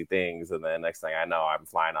doing crazy things, and then next thing I know, I'm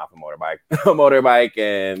flying off a motorbike,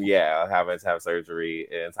 and having to have surgery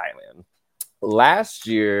in Thailand. Last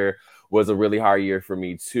year was a really hard year for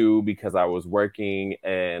me too, because I was working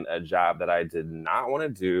in a job that I did not want to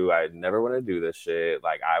do. I never want to do this shit.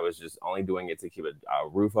 Like, I was just only doing it to keep a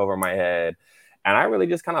roof over my head. And I really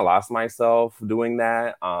just kind of lost myself doing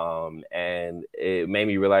that. And it made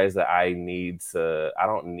me realize that I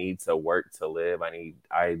don't need to work to live.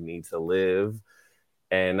 I need to live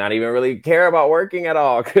and not even really care about working at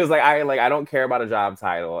all. Cause I don't care about a job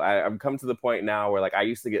title. I've come to the point now where like, I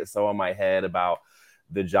used to get so in my head about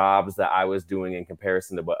the jobs that I was doing in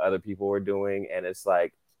comparison to what other people were doing. And it's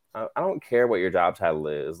like, I don't care what your job title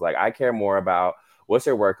is. Like, I care more about, what's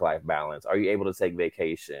your work-life balance? Are you able to take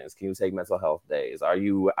vacations? Can you take mental health days? Are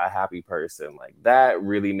you a happy person? Like, that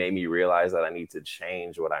really made me realize that I need to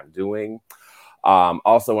change what I'm doing.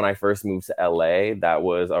 Also, when I first moved to LA, that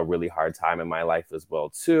was a really hard time in my life as well,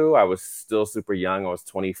 too. I was still super young. I was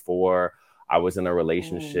 24. I was in a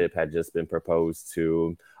relationship, had just been proposed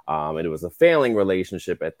to. And it was a failing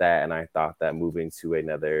relationship at that. And I thought that moving to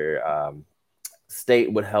another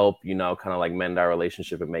state would help, you know, kind of like mend our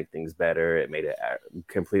relationship and make things better. It made it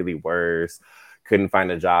completely worse. Couldn't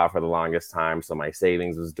find a job for the longest time, so my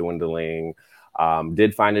savings was dwindling.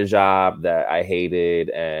 Did find a job that I hated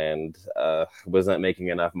and wasn't making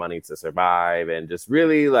enough money to survive, and just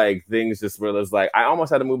really like things just were like I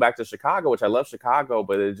almost had to move back to Chicago, which I love Chicago,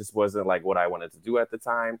 but it just wasn't like what I wanted to do at the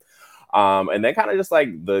time. And then kind of just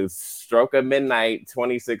like the stroke of midnight,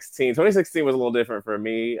 2016 was a little different for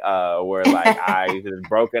me, where like I had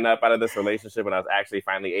broken up out of this relationship and I was actually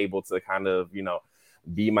finally able to kind of, you know,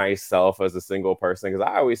 be myself as a single person. Cause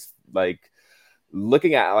I always like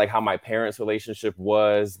looking at like how my parents' relationship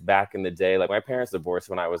was back in the day. Like my parents divorced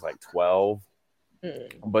when I was like 12.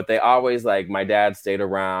 But they always like my dad stayed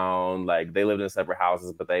around, like they lived in separate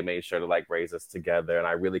houses, but they made sure to like raise us together, and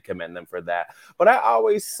I really commend them for that. But I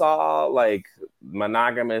always saw like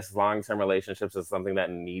monogamous long-term relationships as something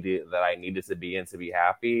that I needed to be in to be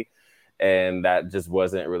happy, and that just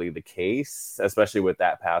wasn't really the case, especially with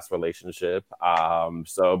that past relationship.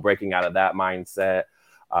 So breaking out of that mindset,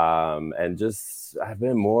 and just I've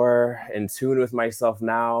been more in tune with myself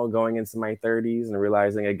now going into my 30s and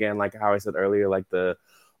realizing again, like how I said earlier, like the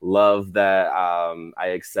love that I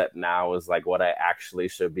accept now is like what I actually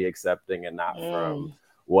should be accepting, and not from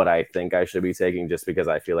what I think I should be taking just because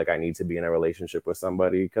I feel like I need to be in a relationship with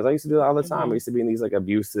somebody. Because I used to do that all the time. I used to be in these like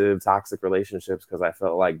abusive, toxic relationships because I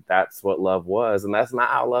felt like that's what love was, and that's not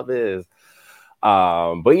how love is.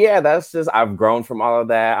 But yeah, that's just, I've grown from all of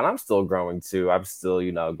that, and I'm still growing too. I'm still,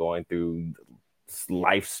 you know, going through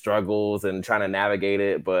life struggles and trying to navigate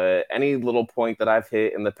it. But any little point that I've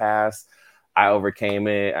hit in the past, I overcame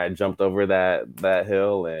it. I jumped over that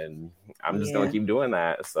hill, and I'm just gonna keep doing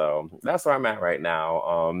that. So that's where I'm at right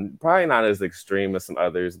now. Probably not as extreme as some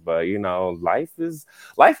others, but you know, life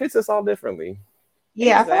hits us all differently.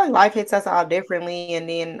 Yeah, exactly. I feel like life hits us all differently. And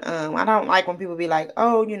then I don't like when people be like,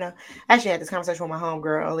 oh, you know, I actually had this conversation with my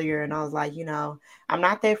homegirl earlier, and I was like, you know, I'm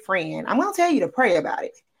not that friend. I'm going to tell you to pray about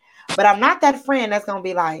it. But I'm not that friend that's going to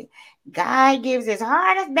be like, God gives his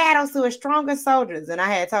hardest battles to his strongest soldiers. And I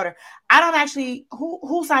had told her, I don't actually,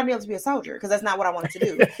 who signed me up to be a soldier? Because that's not what I wanted to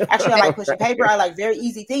do. Actually, I like pushing paper. I like very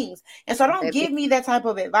easy things. And so don't give me that type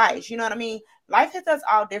of advice. You know what I mean? Life hits us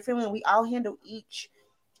all differently. We all handle each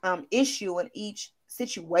issue and each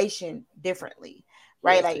situation differently,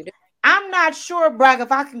 right? Yes, like I'm not sure, Brock, if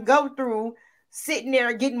I can go through sitting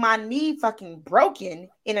there getting my knee fucking broken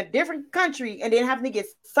in a different country and then having to get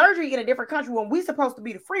surgery in a different country when we're supposed to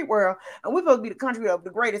be the free world and we're supposed to be the country of the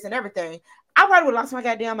greatest and everything. I probably would have lost my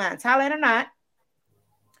goddamn mind. Thailand or not,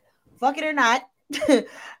 fuck it or not. I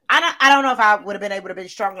don't know if I would have been able to be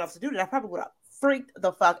strong enough to do that. I probably would have freaked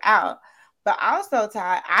the fuck out. But also,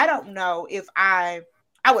 Ty, I don't know if I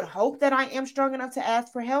would hope that I am strong enough to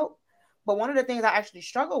ask for help. But one of the things I actually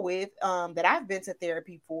struggle with that I've been to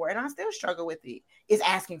therapy for, and I still struggle with it, is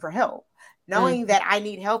asking for help. Knowing that I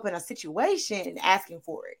need help in a situation and asking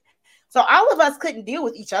for it. So all of us couldn't deal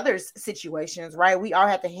with each other's situations, right? We all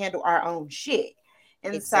had to handle our own shit.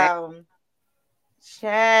 And exactly. So,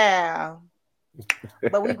 yeah.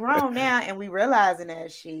 But we grown now and we realizing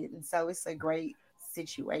that shit. And so it's a great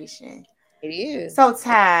situation. It is. So,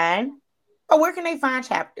 Ty, where can they find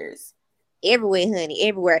chapters? Everywhere, honey,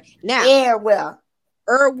 everywhere. Now, well.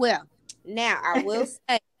 Now, I will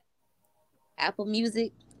say, Apple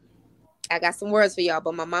Music. I got some words for y'all,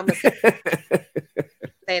 but my mama said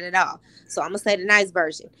it all. So I'm gonna say the nice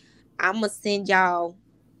version. I'm gonna send y'all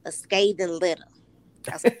a scathing letter.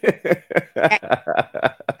 I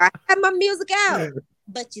have my music out,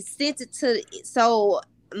 but you sent it to. So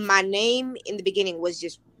my name in the beginning was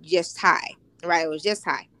just Ty, right? It was just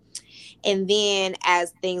Ty. And then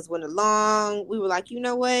as things went along, we were like, you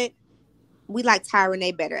know what? We like Ty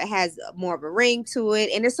Renee better. It has more of a ring to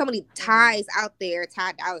it. And there's so many Ties out there.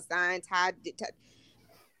 Ty Dolla $ign, Ty.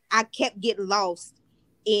 I kept getting lost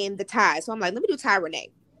in the Ties. So I'm like, let me do Ty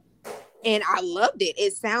Renee. And I loved it.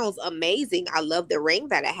 It sounds amazing. I love the ring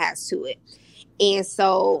that it has to it. And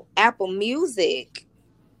so Apple Music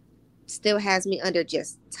still has me under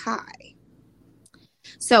just Ty.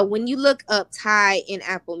 So when you look up Ty in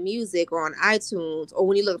Apple Music or on iTunes, or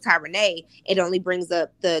when you look up Ty Renee, it only brings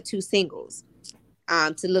up the 2 singles.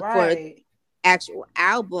 To look for the actual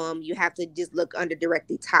album, you have to just look under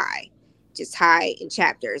directly Ty. Just Ty in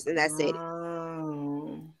chapters, and that's it.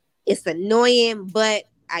 It's annoying, but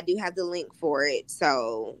I do have the link for it.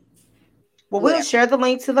 So we'll share the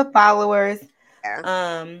link to the followers.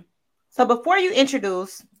 Yeah. So before you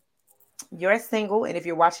introduce your single, and if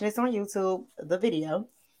you're watching this on YouTube, the video,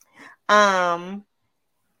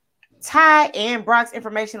 Ty and Brock's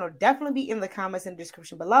information will definitely be in the comments and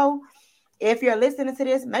description below. If you're listening to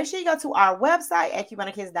this, make sure you go to our website at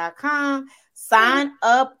CubanaKids.com. Sign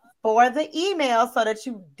up for the email so that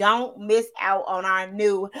you don't miss out on our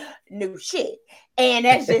new shit. And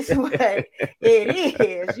that's just what it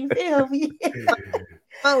is. You feel me?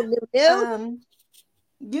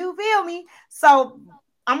 You feel me? So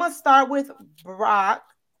I'm gonna start with Brock.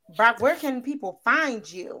 Brock, where can people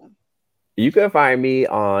find you? You can find me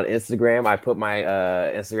on Instagram. I put my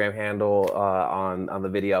Instagram handle on the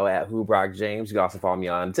video at Who Brock James. You can also follow me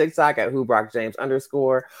on TikTok at Who Brock James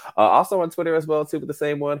 _. Also on Twitter as well too, with the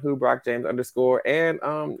same one, Who Brock James _. And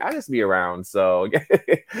I just be around, so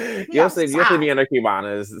you'll see me under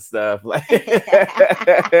Cubanas and stuff. Like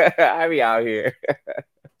I be out here.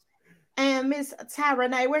 And Miss Ty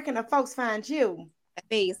Renee, where can the folks find you?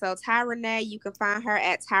 So Ty Renee, you can find her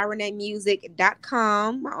at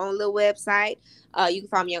tyreneemusic.com, my own little website. You can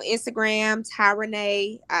find me on Instagram, Ty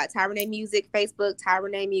Renee Music, Facebook, Ty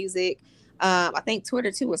Renee Music. I think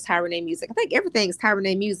Twitter too was Ty Renee Music. I think everything's Ty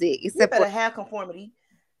Renee Music except for have conformity.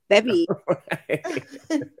 Baby.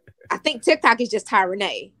 I think TikTok is just Ty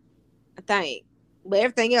Renee. I think. But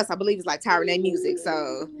everything else I believe is like Ty Renee Music.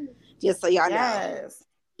 So just so y'all know. Yes.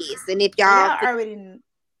 And if y'all already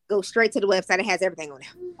go straight to the website, it has everything on there.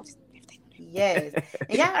 Yes.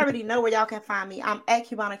 And y'all already know where y'all can find me. I'm at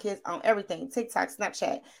Cubana Kids on everything. TikTok,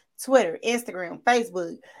 Snapchat, Twitter, Instagram,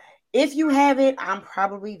 Facebook. If you have it, I'm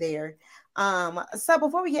probably there. So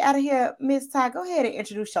before we get out of here, Miss Ty, go ahead and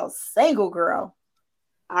introduce your single, girl.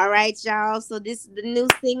 All right, y'all. So this is the new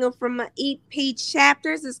single from my EP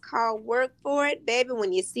Chapters. It's called Work For It. Baby,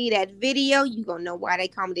 when you see that video, you're going to know why they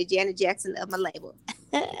call me the Janet Jackson of my label.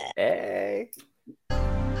 Hey.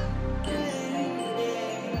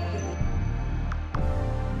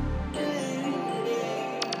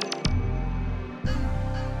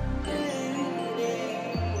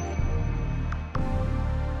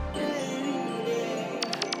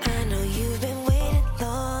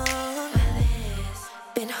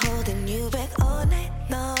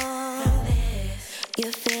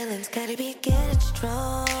 Your feelings gotta be getting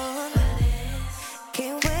strong.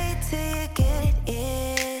 Can't wait till you get it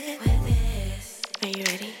in. Are you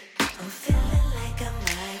ready? I'm feeling like I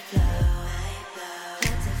might blow.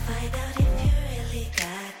 Got to find out if you really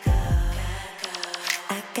got go.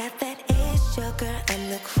 I got that ace joker, I'm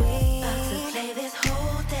the queen. About to play this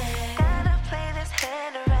whole day. Gotta play this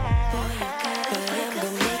hand around. Boy, you gotta I'm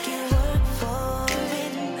gonna make you work for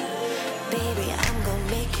it. Baby, I'm gonna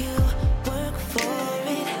make you work for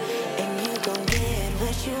it. And you gon' get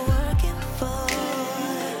what you working for.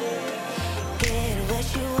 Get what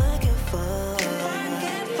you working for.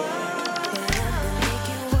 And I'm gonna make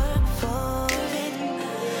you work for it.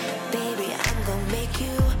 Baby, I'm gonna make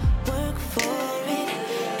you work for it.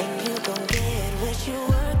 And you gon' get what you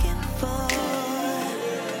working for.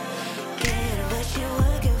 Get what you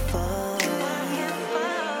working for.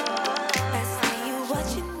 I see you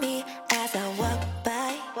watching me as I walk by.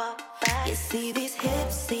 You see these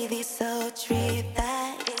hips, see these sultry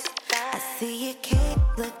thighs. I see you can't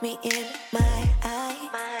look me in my eye.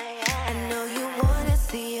 I know you wanna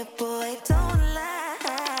see a boy, don't lie.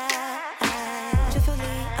 Truthfully,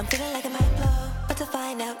 I'm feeling like I might blow, but to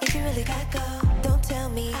find out if you really got go, don't tell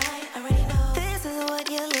me. I already know this is what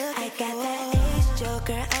you're looking for. I got that ace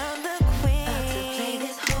joker, I'm the queen. About to play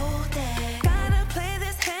this whole day. Gotta play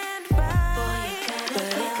this hand right. Boy,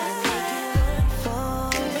 you gotta make you work for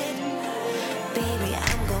it. Baby,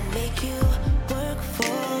 I'm gonna make you work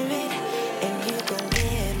for it. And you gon'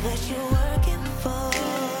 get what you working for.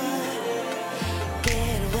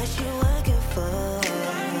 Get what you working for.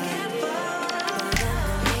 And I'm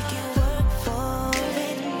gonna make you work for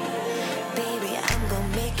it. Baby, I'm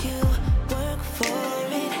gonna make you work for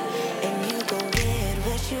it. And you gon' get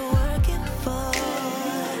what you working for.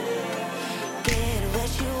 Get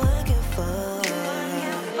what you working for.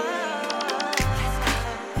 Let's go.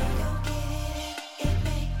 We gon' get it in. It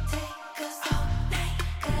may take us all night.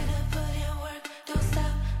 Gotta put in work. Don't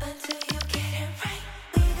stop until you get it right.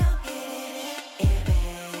 We gon' get it in. It may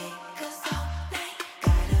take us all night.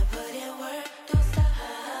 Gotta put in work. Don't stop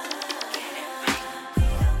until you get it right. We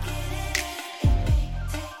gon' get it in. It may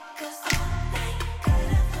take us all night.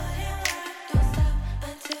 Gotta put in work. Don't stop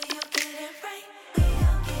until you get it right. We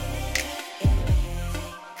gon' get it in. It may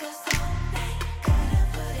take us all night. Gotta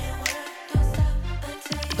put in work. Don't stop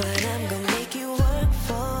until you get it right.